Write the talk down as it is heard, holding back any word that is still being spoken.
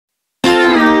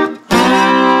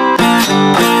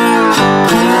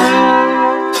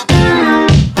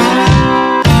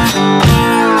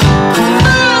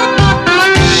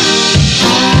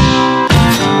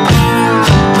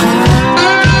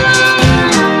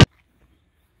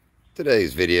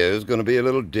Today's video is going to be a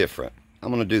little different. I'm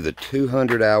going to do the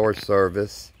 200-hour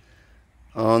service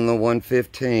on the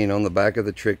 115 on the back of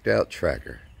the tricked out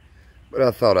tracker. But I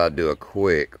thought I'd do a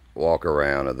quick walk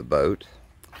around of the boat.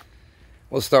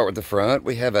 We'll start with the front.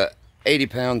 We have a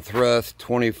 80-pound thrust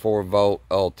 24-volt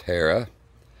Ultera.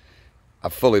 I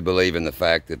fully believe in the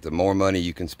fact that the more money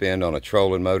you can spend on a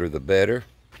trolling motor, the better.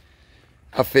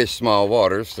 I fish small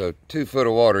waters, so 2 foot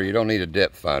of water, you don't need a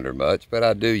depth finder much, but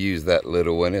I do use that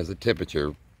little one as a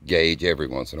temperature gauge every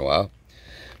once in a while.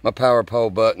 My power pole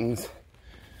buttons.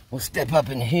 We'll step up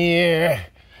in here.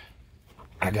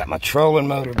 I got my trolling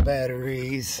motor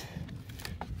batteries.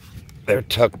 They're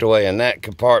tucked away in that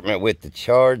compartment with the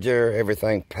charger.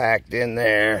 Everything packed in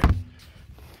there.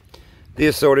 The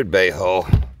assorted bay hull.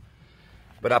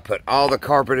 But I put all the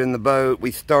carpet in the boat.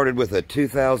 We started with a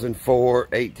 2004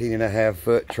 18.5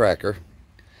 foot tracker.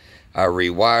 I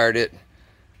rewired it.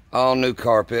 All new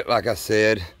carpet, like I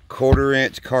said. 1/4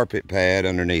 inch carpet pad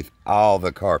underneath all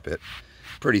the carpet.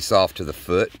 Pretty soft to the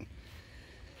foot.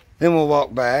 Then we'll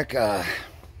walk back.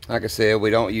 Like I said, we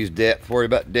don't use depth, worry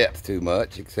about depth too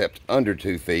much, except under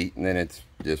 2 feet, and then it's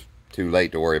just too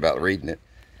late to worry about reading it.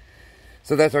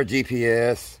 So that's our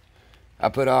GPS. I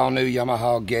put all new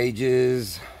Yamaha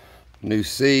gauges, new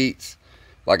seats.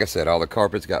 Like I said, all the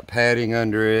carpet's got padding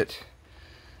under it.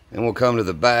 And we'll come to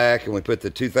the back and we put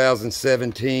the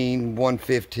 2017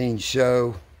 115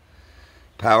 show,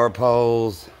 power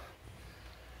poles,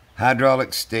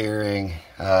 hydraulic steering.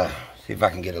 See if I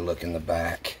can get a look in the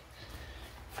back.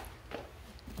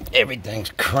 Everything's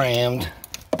crammed.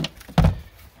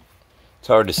 It's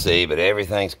hard to see, but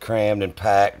everything's crammed and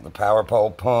packed. The power pole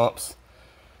pumps.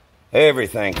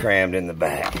 Everything crammed in the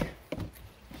back.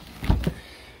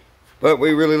 But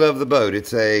we really love the boat.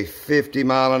 It's a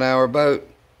 50-mile-an-hour boat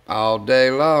all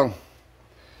day long.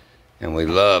 And we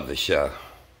love the show.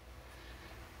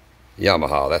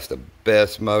 Yamaha, that's the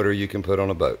best motor you can put on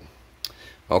a boat.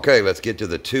 Okay, let's get to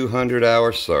the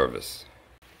 200-hour service.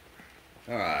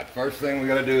 Alright, first thing we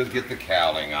gotta do is get the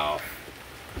cowling off.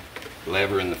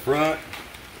 Lever in the front,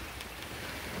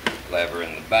 lever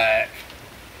in the back.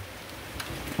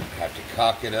 Have to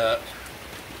cock it up.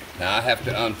 Now I have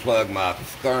to unplug my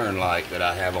stern light that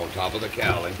I have on top of the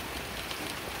cowling.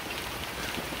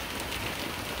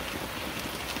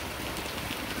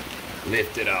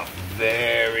 Lift it off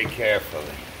very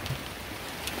carefully.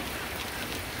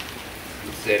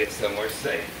 And set it somewhere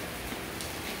safe.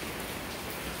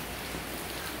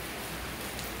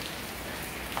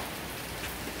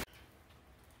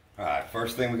 Alright,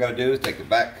 first thing we gotta do is take the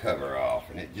back cover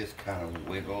off, and it just kind of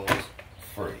wiggles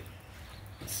free.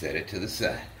 Set it to the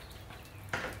side.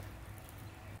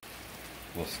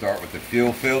 We'll start with the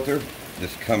fuel filter.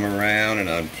 Just come around and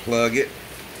unplug it.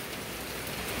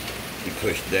 You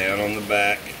push down on the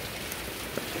back.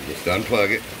 Just unplug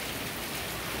it.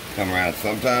 Come around.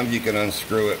 Sometimes you can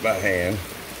unscrew it by hand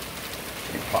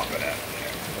and pop it out of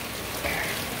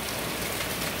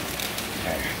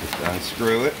there. Just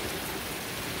unscrew it.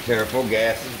 Careful,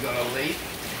 gas is going to leak.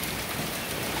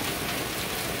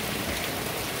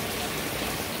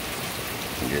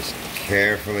 Just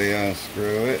carefully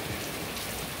unscrew it.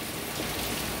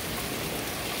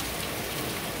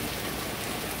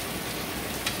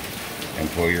 And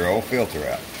pull your old filter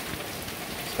out.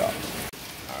 Stop.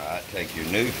 Alright, take your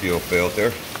new fuel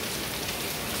filter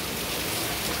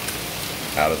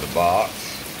out of the box.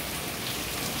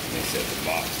 Let me set the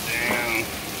box down.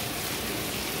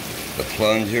 The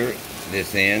plunger,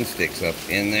 this end sticks up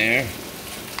in there.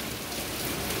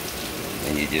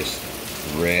 And you just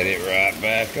thread it right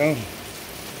back on.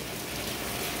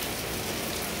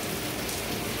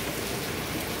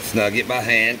 Snug it by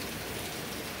hand.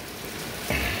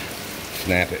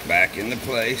 Snap it back into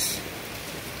place.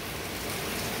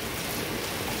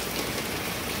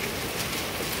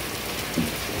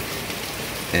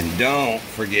 And don't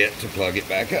forget to plug it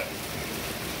back up.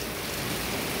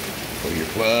 Pull your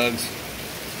plugs,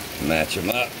 match them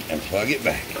up, and plug it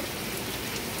back.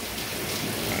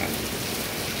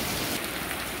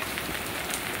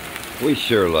 We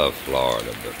sure love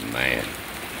Florida, but man,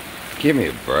 give me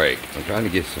a break. I'm trying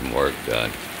to get some work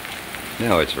done.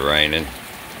 Now it's raining.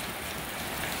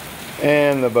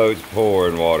 And the boat's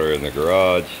pouring water in the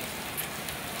garage.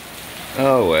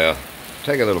 Oh well,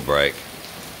 take a little break.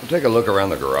 We'll take a look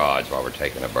around the garage while we're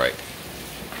taking a break.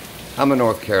 I'm a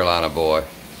North Carolina boy.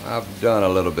 I've done a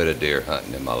little bit of deer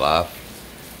hunting in my life.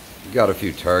 Got a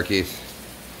few turkeys.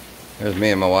 There's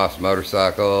me and my wife's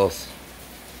motorcycles.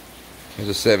 There's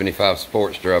a 75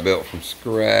 Sportster I built from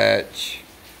scratch.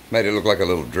 Made it look like a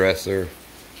little dresser.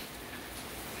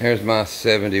 Here's my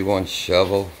 71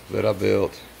 shovel that I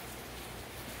built.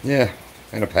 Yeah,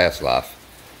 and a past life.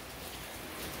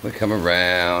 We come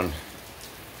around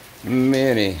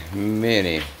many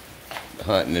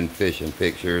hunting and fishing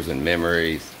pictures and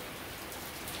memories.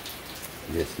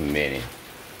 Just many.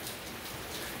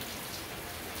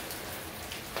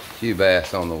 Few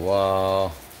bass on the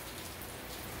wall.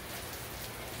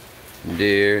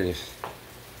 Deer, there's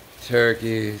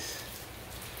turkeys.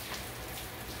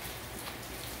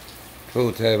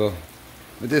 Pool table.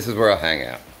 But this is where I hang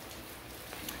out.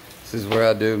 This is where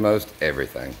I do most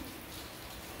everything.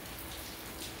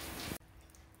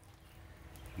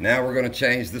 Now we're going to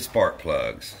change the spark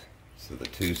plugs. So the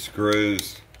 2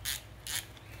 screws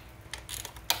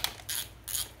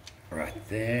right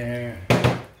there.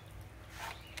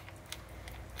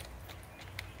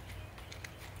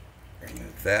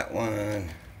 Remove that one.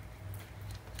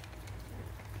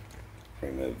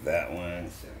 Remove that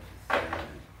one.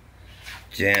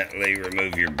 Gently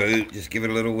remove your boot. Just give it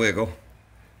a little wiggle.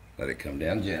 Let it come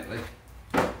down gently.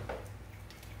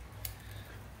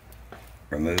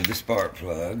 Remove the spark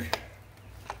plug.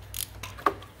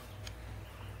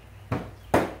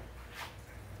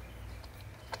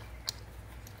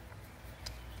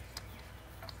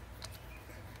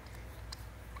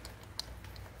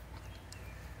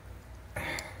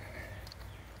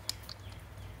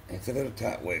 It's a little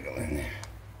tight wiggle in there.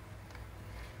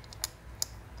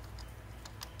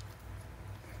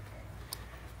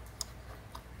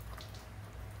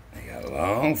 They got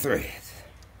long threads.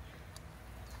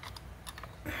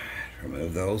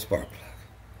 Remove the old spark plug.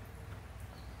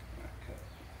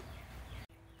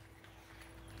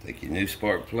 Take your new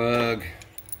spark plug.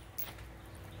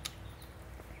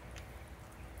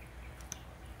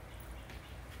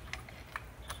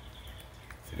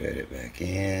 Thread it back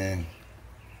in.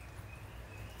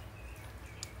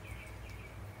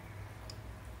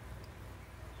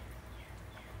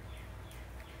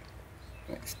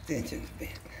 My extension's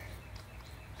bent.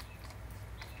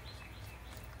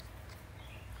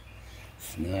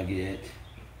 Snug it.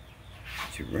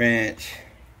 Get your wrench.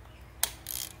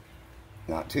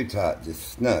 Not too tight, just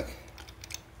snug.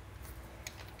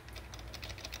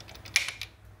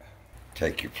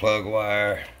 Take your plug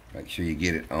wire. Make sure you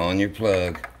get it on your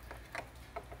plug.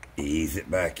 Ease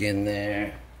it back in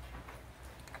there.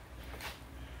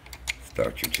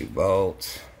 Start your 2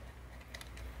 bolts.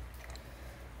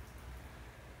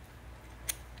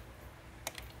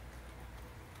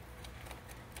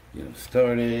 Get them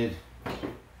started.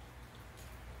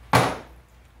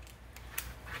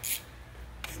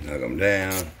 Snug them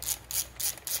down.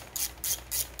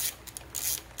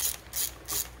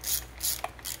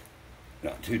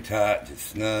 Not too tight, just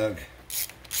snug.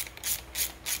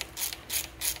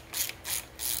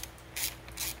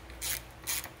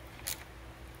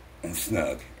 And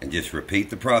snug. And just repeat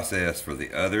the process for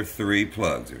the other 3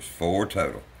 plugs. There's 4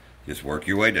 total. Just work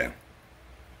your way down.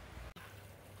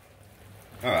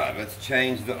 Alright, let's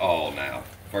change the awl now.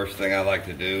 First thing I like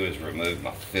to do is remove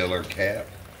my filler cap.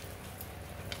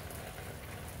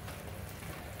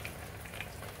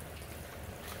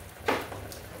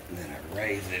 And then I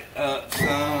raise it up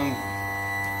some.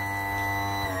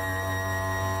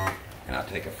 And I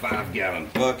take a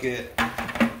 5-gallon bucket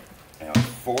and a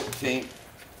 14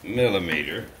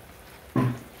 millimeter.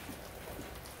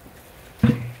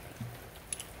 It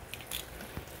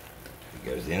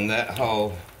goes in that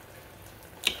hole.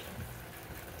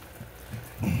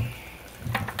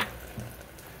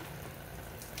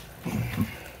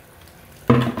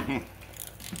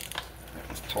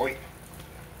 Tight.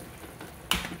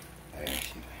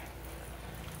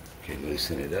 Okay,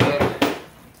 loosen it up.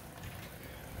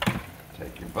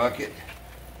 Take your bucket.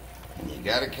 And you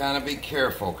gotta kind of be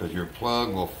careful because your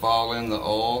plug will fall in the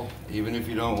oil. Even if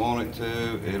you don't want it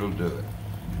to, it'll do it.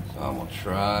 So I'm gonna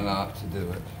try not to do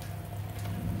it.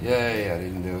 Yay, I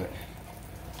didn't do it.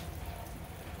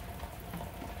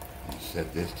 I'll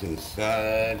set this to the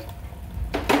side.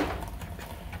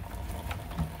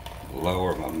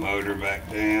 Lower my motor back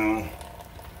down.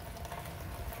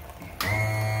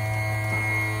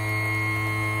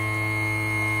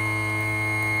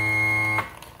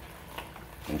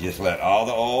 And just let all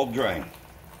the oil drain.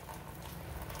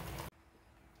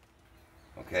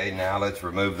 Okay, now let's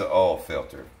remove the oil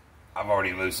filter. I've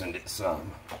already loosened it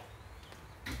some.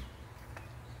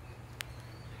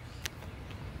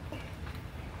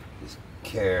 Just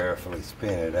carefully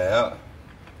spin it out.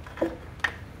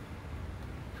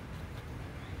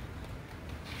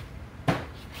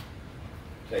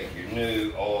 Take your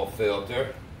new oil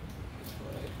filter.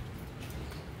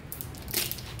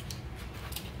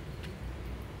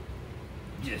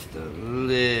 Just a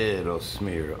little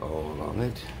smear of oil on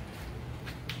it.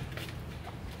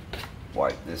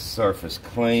 Wipe this surface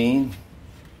clean.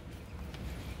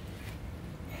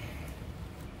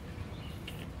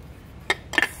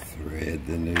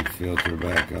 Put the new filter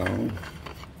back on.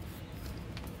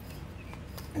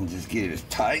 And just get it as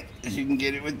tight as you can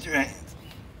get it with your hands.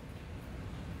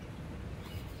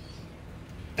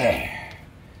 There.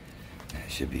 That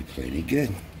should be plenty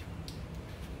good.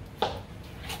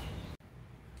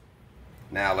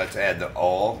 Now let's add the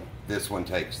oil. This one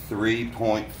takes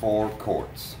 3.4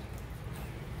 quarts.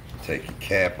 Take your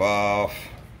cap off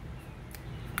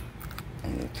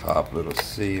and the top little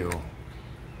seal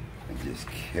and just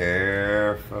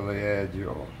carefully add your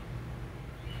oil.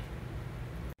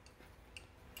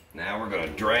 Now we're going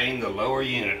to drain the lower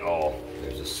unit oil.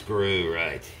 There's a screw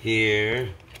right here.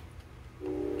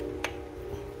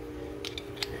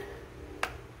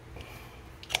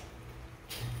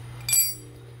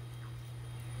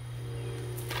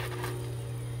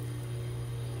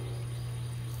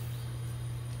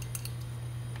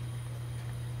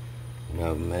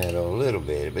 No metal a little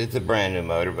bit, but it's a brand new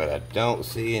motor, but I don't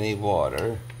see any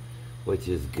water, which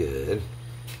is good.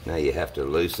 Now you have to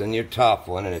loosen your top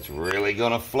one, and it's really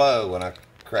going to flow when I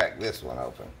crack this one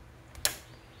open.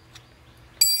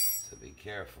 So be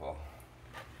careful.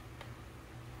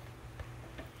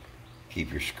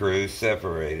 Keep your screws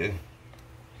separated,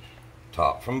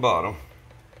 top from bottom.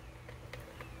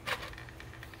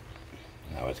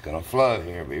 Now it's going to flow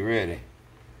here. Be ready.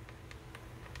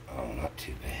 Oh, not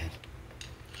too bad.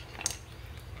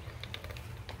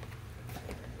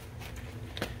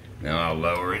 Now I'll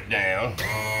lower it down.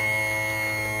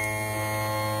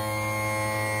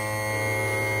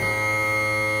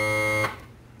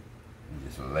 And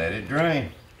just let it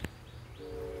drain.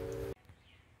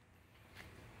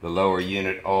 The lower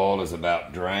unit oil is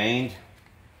about drained.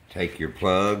 Take your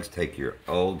plugs, take your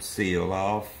old seal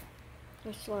off.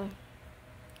 Just slow.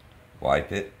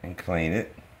 Wipe it and clean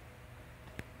it.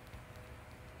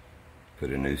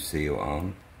 Put a new seal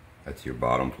on. That's your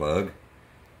bottom plug.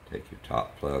 Take your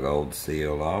top plug old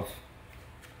seal off.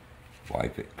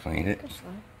 Wipe it, clean it. Just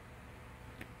slow.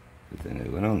 Put the new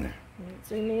one on there.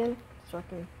 Zoom in so I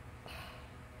can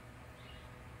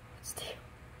steal.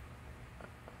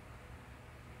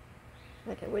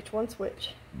 Okay, which one's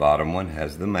which? Bottom one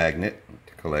has the magnet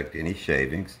to collect any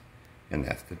shavings, and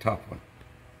that's the top one.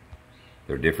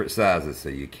 They're different sizes, so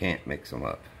you can't mix them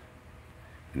up.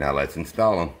 Now let's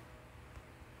install them.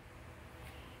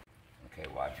 Okay,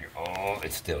 wipe your oil.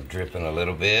 It's still dripping a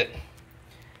little bit.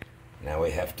 Now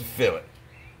we have to fill it.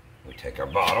 We take our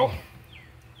bottle,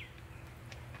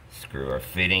 screw our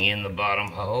fitting in the bottom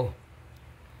hole.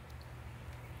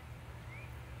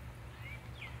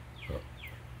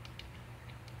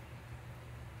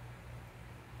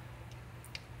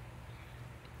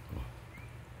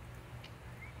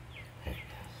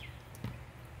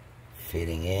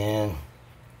 Fitting in.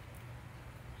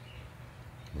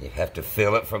 You have to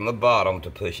fill it from the bottom to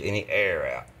push any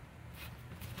air out.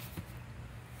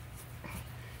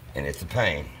 And it's a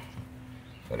pain,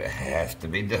 but it has to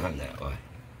be done that way.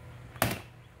 I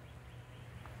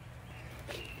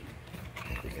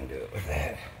think we can do it with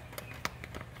that.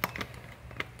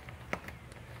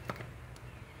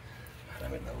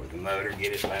 Let me lower the motor,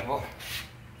 get it level.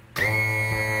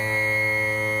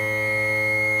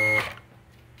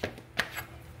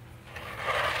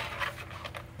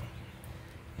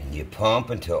 You pump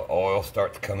until oil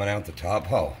starts coming out the top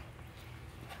hole.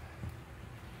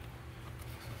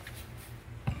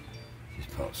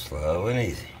 Just pump slow and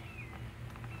easy.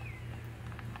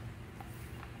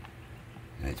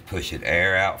 And it's pushing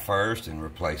air out first and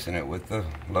replacing it with the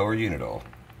lower unit oil.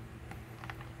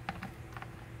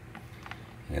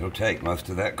 And it'll take most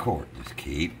of that quart. Just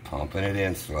keep pumping it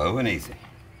in slow and easy.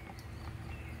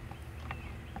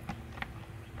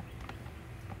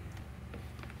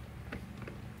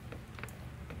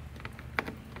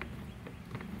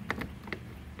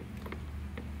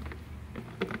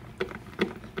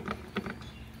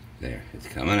 There, it's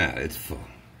coming out, it's full.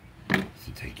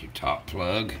 So take your top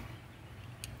plug.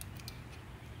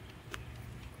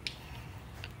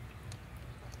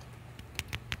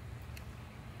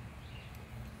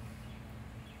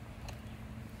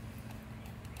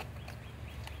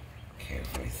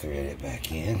 Carefully thread it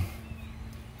back in.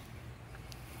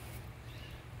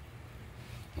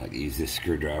 I like to use this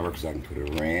screwdriver because I can put a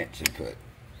wrench and put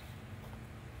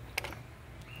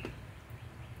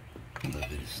a little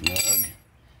bit of snug.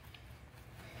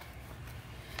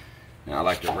 Now I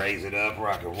like to raise it up where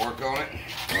I can work on it.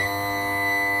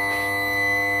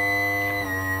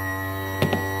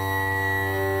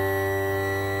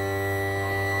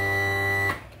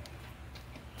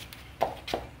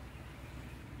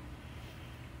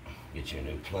 Get your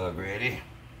new plug ready.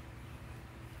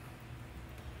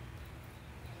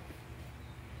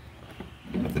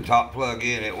 Put the top plug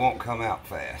in, it won't come out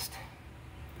fast.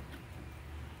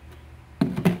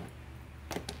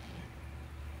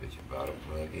 bottom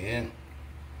plug in.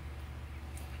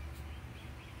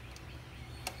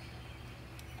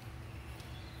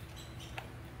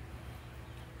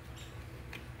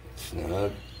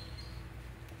 Snug.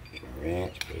 Get a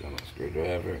wrench, put it on a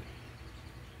screwdriver,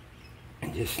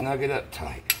 and just snug it up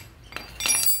tight.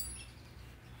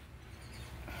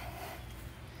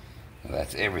 Well,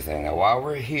 that's everything. Now while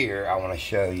we're here, I want to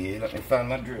show you, let me find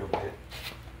my drill bit.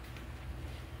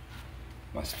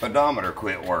 My speedometer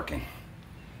quit working.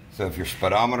 So if your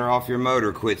speedometer off your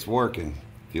motor quits working,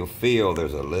 you'll feel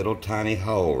there's a little tiny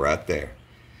hole right there.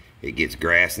 It gets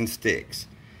grass and sticks.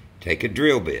 Take a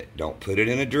drill bit. Don't put it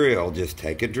in a drill, just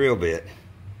take a drill bit.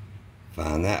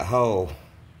 Find that hole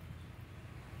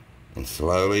and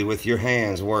slowly with your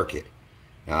hands work it.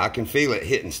 Now I can feel it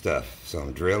hitting stuff, so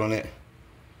I'm drilling it.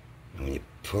 And when you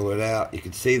pull it out, you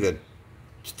can see the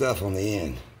stuff on the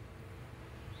end.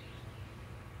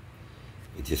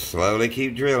 You just slowly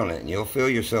keep drilling it and you'll feel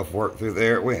yourself work through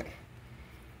there it went.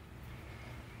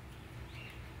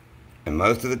 And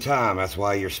most of the time, that's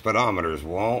why your speedometers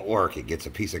won't work. It gets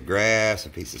a piece of grass, a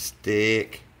piece of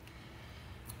stick.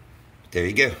 There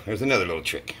you go. There's another little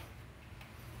trick.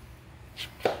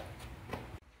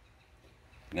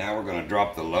 Now we're going to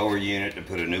drop the lower unit to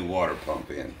put a new water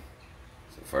pump in.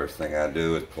 So first thing I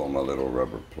do is pull my little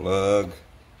rubber plug.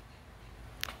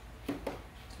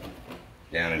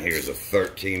 Down in here is a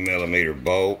 13mm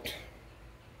bolt.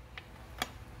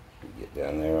 Get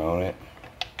down there on it.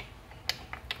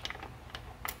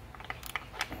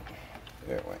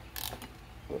 There it went.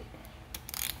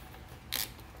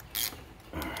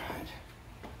 Alright.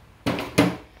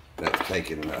 That's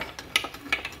taking the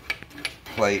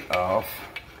plate off.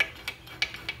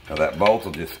 Now that bolt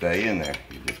will just stay in there.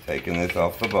 You're just taking this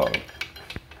off the bottom.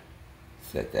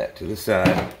 Set that to the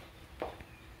side.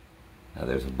 Now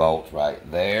there's a bolt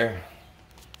right there.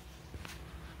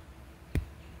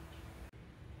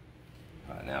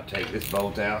 Alright, now take this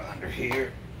bolt out under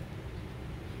here.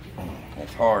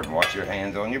 It's hard, and watch your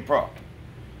hands on your prop.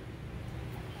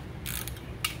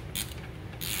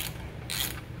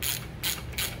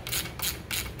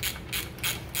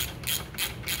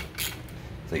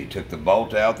 So you took the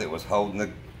bolt out that was holding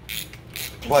the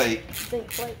plate,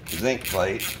 zinc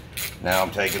plate. Now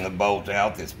I'm taking the bolt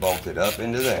out that's bolted up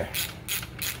into there.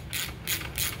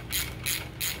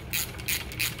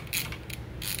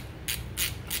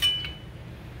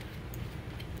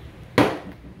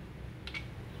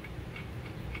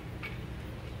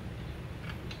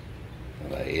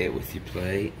 Lay it with your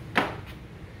plate.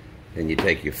 Then you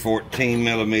take your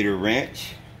 14mm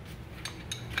wrench,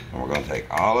 and we're going to take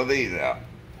all of these out.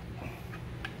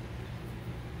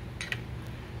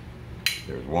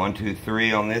 There's 1, 2,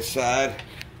 3 on this side,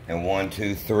 and 1,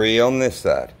 2, 3 on this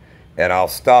side. And I'll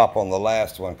stop on the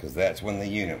last one because that's when the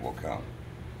unit will come.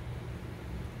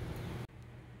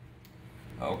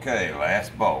 Okay,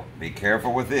 last bolt. Be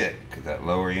careful with it because that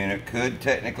lower unit could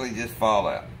technically just fall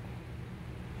out.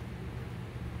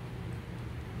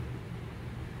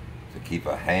 So keep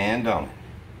a hand on it.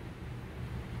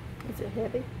 Is it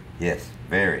heavy? Yes,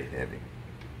 very heavy.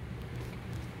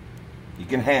 You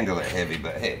can handle it heavy,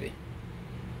 but heavy.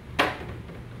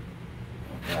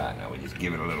 Alright, now we just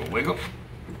give it a little wiggle.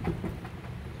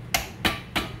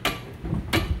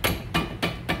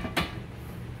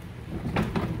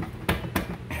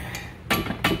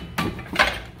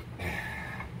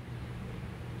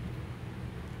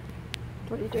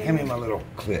 What are you doing? Hand me my little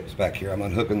clips back here. I'm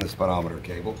unhooking the speedometer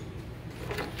cable.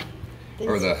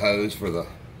 Or the hose for the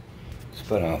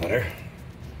speedometer.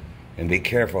 And be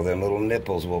careful, them little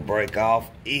nipples will break off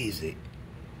easy.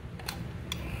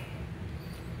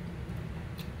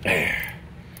 There.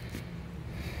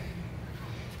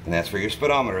 And that's for your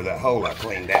speedometer, that hole I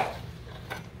cleaned out.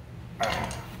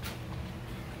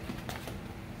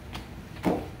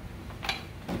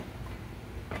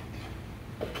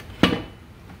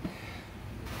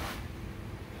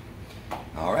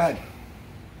 All right.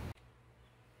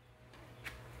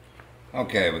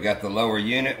 Okay, we got the lower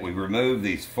unit. We removed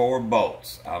these 4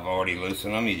 bolts. I've already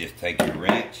loosened them. You just take your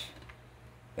wrench.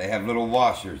 They have little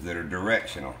washers that are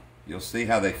directional. You'll see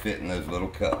how they fit in those little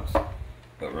cups.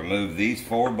 But remove these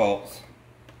 4 bolts.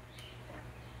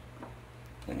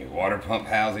 And your water pump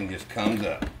housing just comes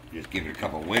up. Just give it a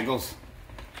couple wiggles.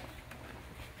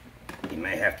 You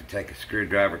may have to take a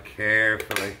screwdriver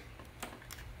carefully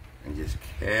and just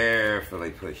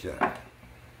carefully push up.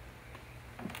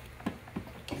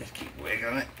 Just keep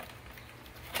wiggling it.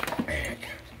 There it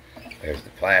goes. There's the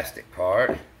plastic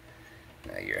part.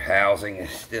 Now your housing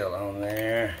is still on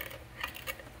there.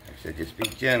 So just be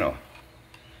gentle.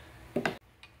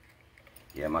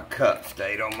 Yeah, my cup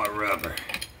stayed on my rubber.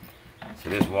 So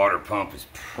this water pump is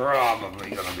probably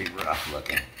going to be rough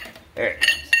looking. There it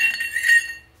comes.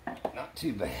 Not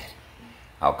too bad.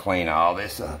 I'll clean all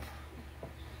this up.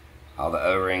 All the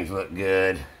O-rings look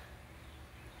good.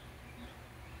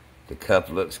 The cup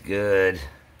looks good.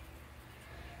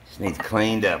 Just needs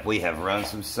cleaned up. We have run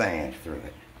some sand through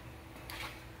it.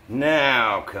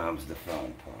 Now comes the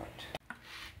fun part.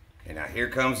 And now here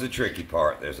comes the tricky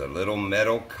part. There's a little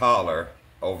metal collar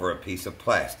over a piece of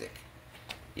plastic.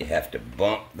 You have to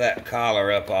bump that collar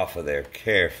up off of there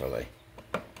carefully.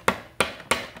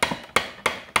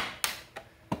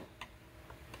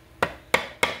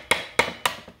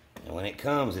 And when it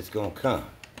comes, it's going to come.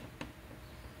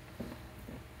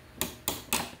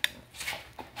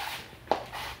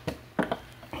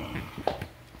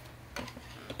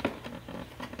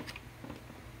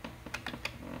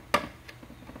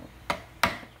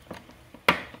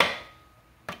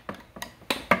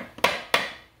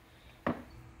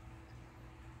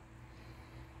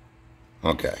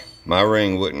 Okay, my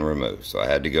ring wouldn't remove, so I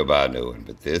had to go buy a new one.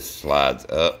 But this slides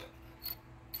up.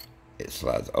 It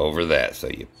slides over that, so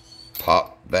you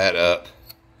pop that up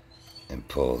and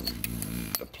pull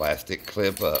the plastic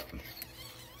clip up.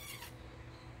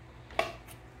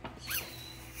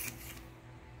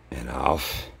 And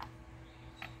off.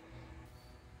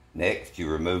 Next, you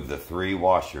remove the 3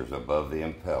 washers above the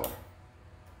impeller.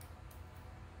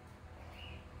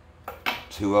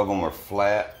 2 of them are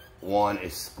flat, 1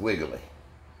 is squiggly.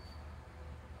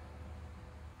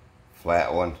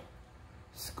 Flat one,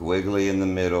 squiggly in the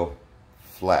middle,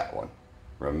 flat one.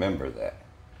 Remember that.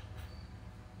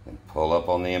 And pull up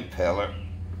on the impeller.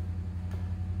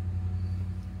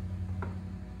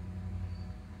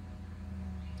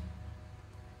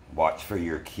 Watch for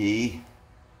your key.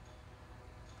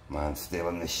 Mine's still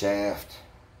in the shaft.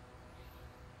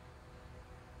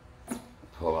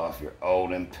 Pull off your old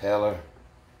impeller.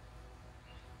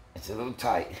 It's a little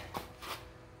tight.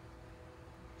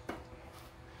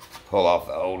 Pull off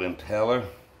the old impeller.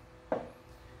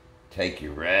 Take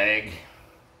your rag.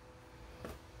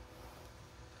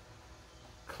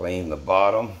 Clean the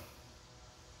bottom.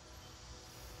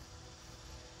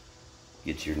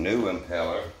 Get your new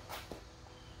impeller.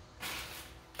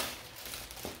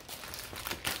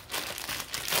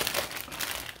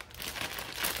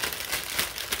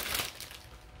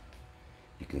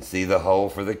 You can see the hole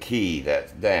for the key,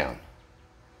 that's down.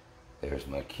 There's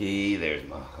my key, there's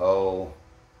my hole.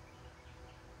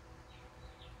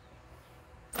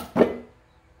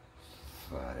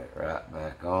 Slide it right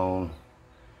back on.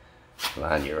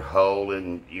 Line your hole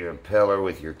in your impeller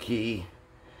with your key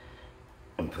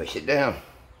and push it down.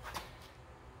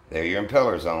 There your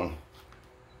impeller's on.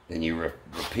 Then you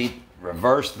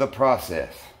reverse the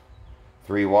process.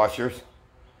 3 washers,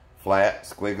 flat,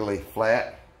 squiggly,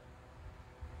 flat.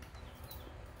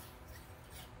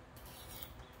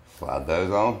 Slide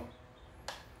those on.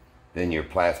 Then your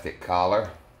plastic collar.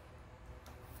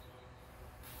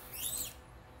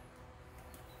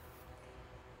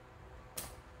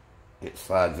 It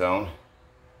slides on.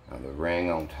 Now the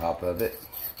ring on top of it.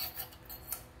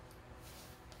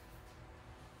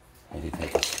 And you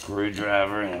take a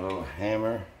screwdriver and a little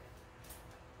hammer.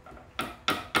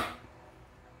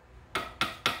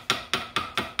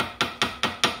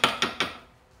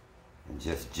 And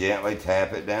just gently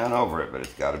tap it down over it, but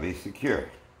it's got to be secure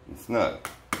and snug.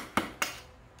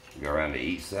 Go around to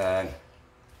each side.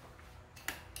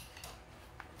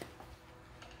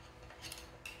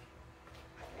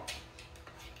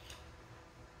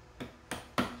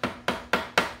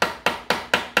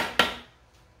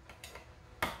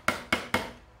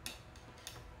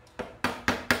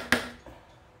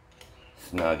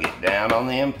 Snug it down on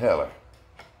the impeller.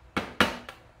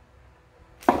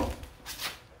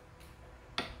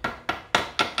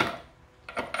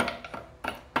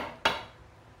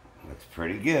 Looks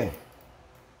pretty good.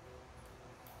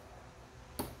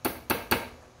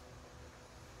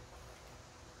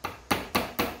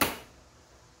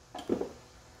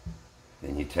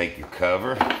 Then you take your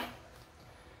cover.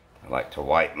 I like to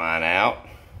wipe mine out.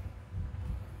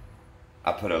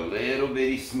 I put a little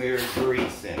bitty smear of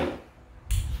grease in it.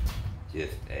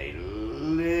 Just a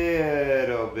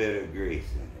little bit of grease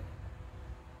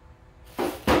in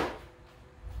it.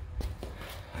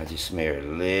 I just smear a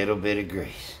little bit of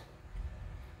grease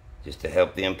just to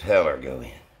help the impeller go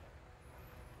in.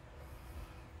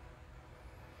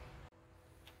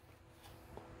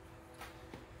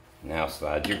 Now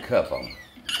slide your cup on.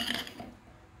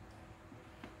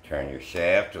 Turn your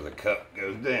shaft till the cup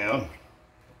goes down.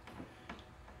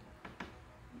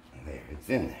 There, it's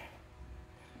in there.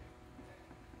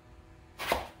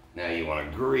 Now you want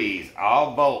to grease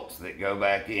all bolts that go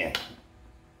back in.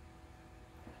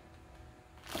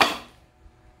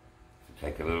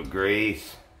 Take a little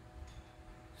grease,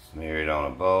 smear it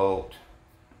on a bolt,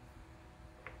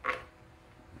 and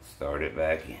start it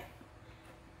back in.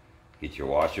 Get your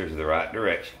washers the right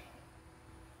direction.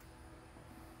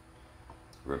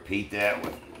 Repeat that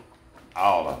with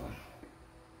all of them.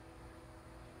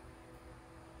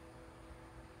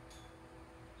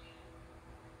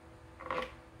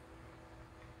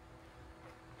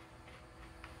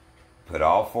 Put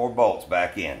all 4 bolts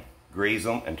back in. Grease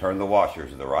them and turn the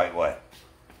washers the right way.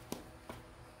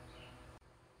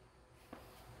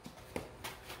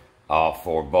 All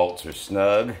 4 bolts are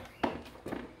snug.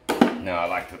 Now I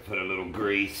like to put a little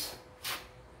grease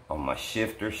on my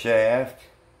shifter shaft.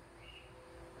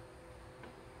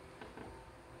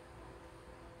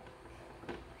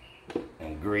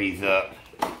 And grease up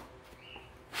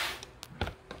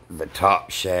the top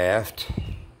shaft.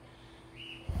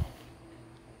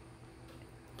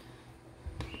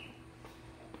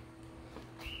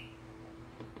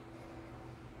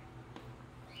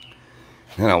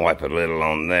 And I wipe a little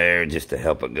on there just to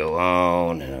help it go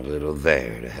on, and a little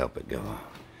there to help it go on.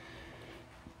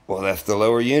 Well, that's the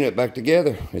lower unit back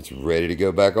together. It's ready to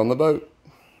go back on the boat.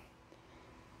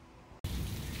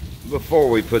 Before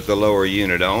we put the lower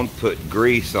unit on, put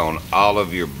grease on all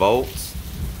of your bolts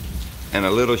and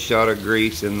a little shot of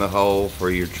grease in the hole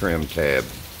for your trim tab.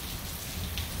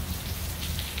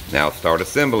 Now start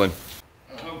assembling.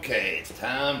 Okay, it's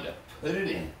time to put it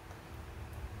in.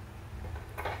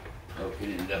 Poke it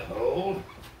in the hole.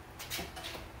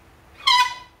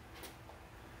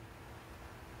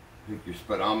 Pick your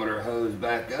speedometer hose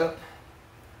back up.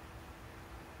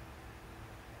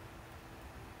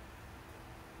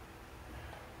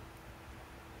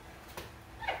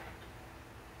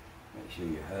 Make sure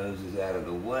your hose is out of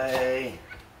the way.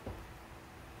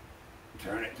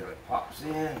 Turn it till it pops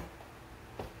in.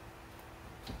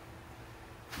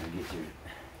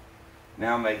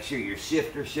 Now make sure your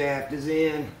shifter shaft is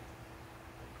in.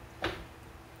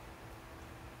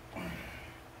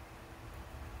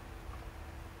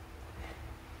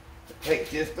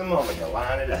 Take just a moment to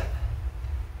line it up.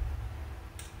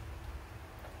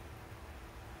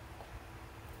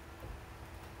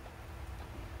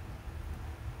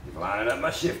 Just lining up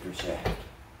my shifter shaft.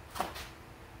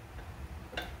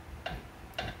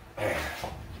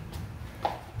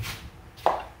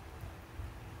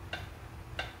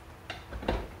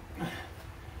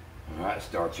 All right,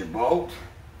 start your bolt.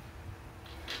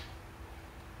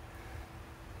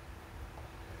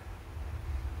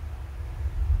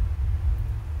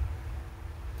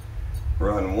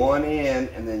 Run one in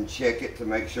and then check it to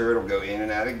make sure it'll go in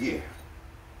and out of gear.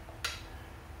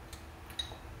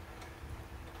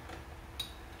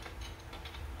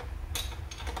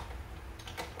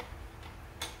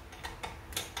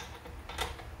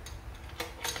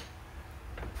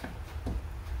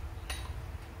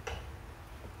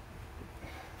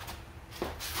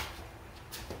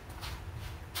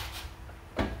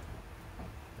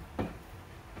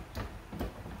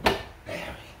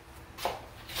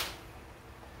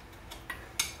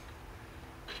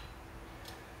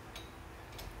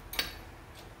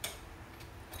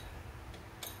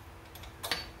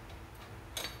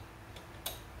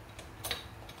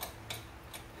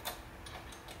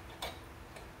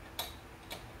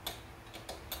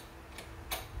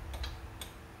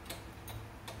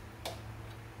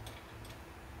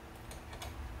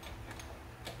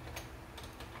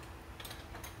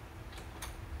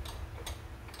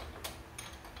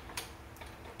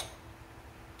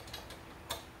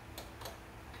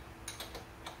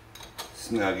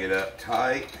 Snug it up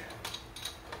tight.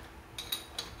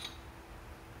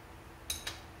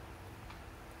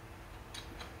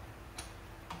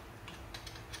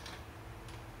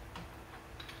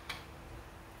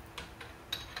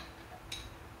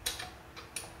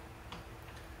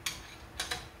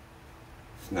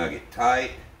 Snug it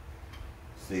tight.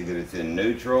 See that it's in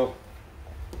neutral.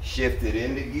 Shift it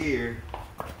into gear.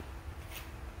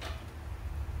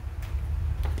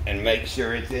 And make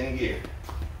sure it's in gear.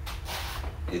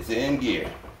 It's in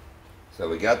gear. So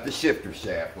we got the shifter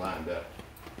shaft lined up.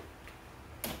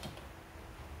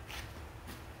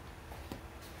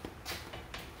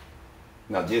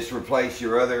 Now just replace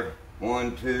your other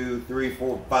 1, 2, 3,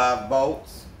 4, 5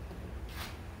 bolts.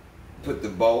 Put the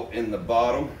bolt in the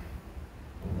bottom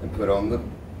and put on the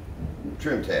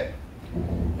trim tab.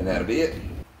 And that'll be it.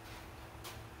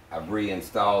 I've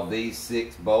reinstalled these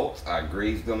 6 bolts. I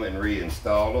greased them and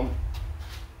reinstalled them.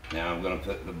 Now I'm going to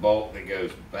put the bolt that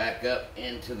goes back up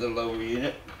into the lower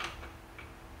unit.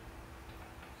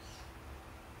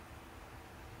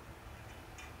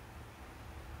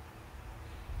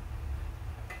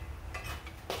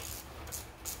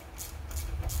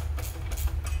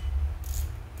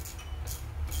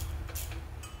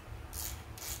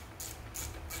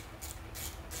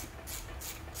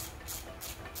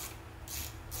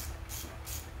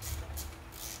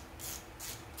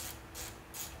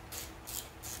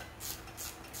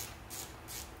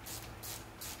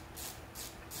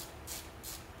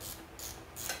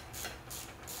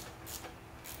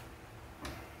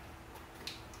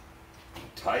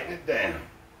 tighten it down.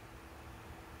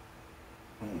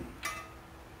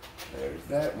 There's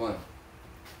that one.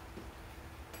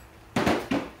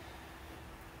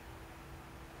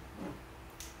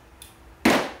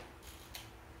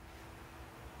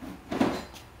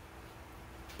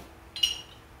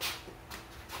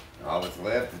 All that's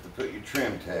left is to put your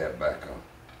trim tab back on.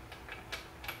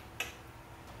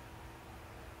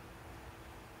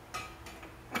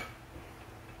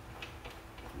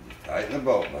 Just tighten the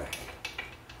bolt back,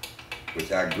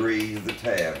 which I grease the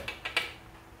tab.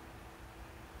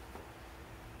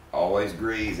 Always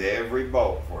grease every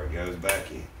bolt before it goes back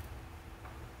in.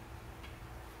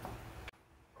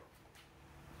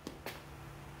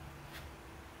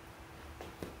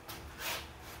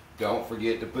 Don't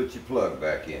forget to put your plug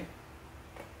back in.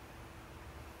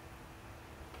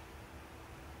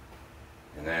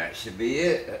 And that should be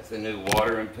it. That's the new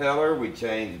water impeller. We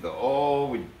changed the oil,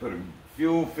 we put a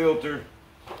fuel filter,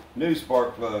 new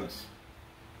spark plugs.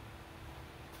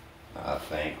 I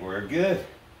think we're good.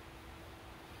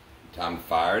 Time to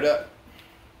fire it up.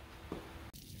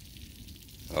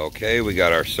 Okay, we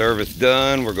got our service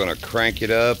done. We're gonna crank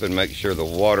it up and make sure the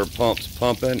water pump's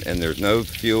pumping and there's no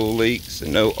fuel leaks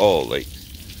and no oil leaks.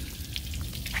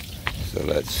 So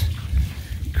let's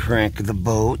crank the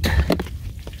boat.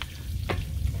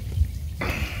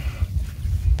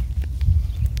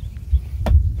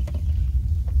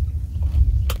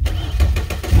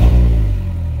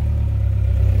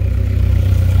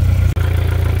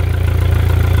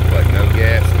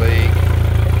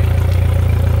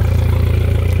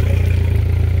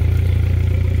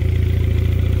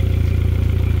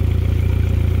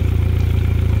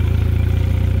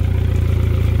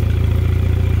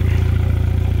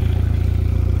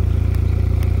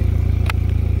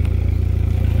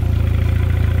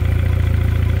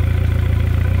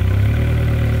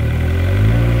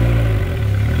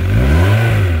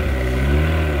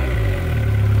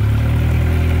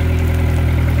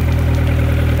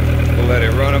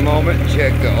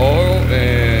 Check the oil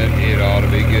and it ought to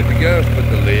be good to go. Put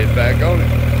the lid back on it.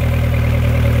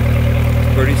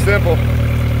 It's pretty simple.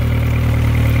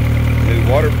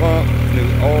 New water pump, new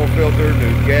oil filter,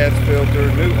 new gas filter,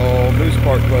 new oil, new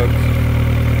spark plugs.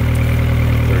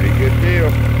 Pretty good deal.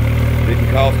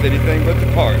 Didn't cost anything but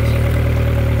the parts.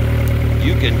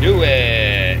 You can do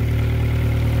it.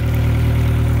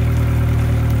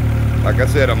 Like I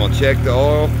said, I'm gonna check the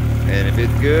oil, and if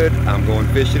it's good, I'm going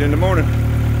fishing in the morning.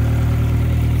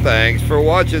 Thanks for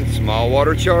watching Small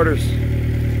Water Charters.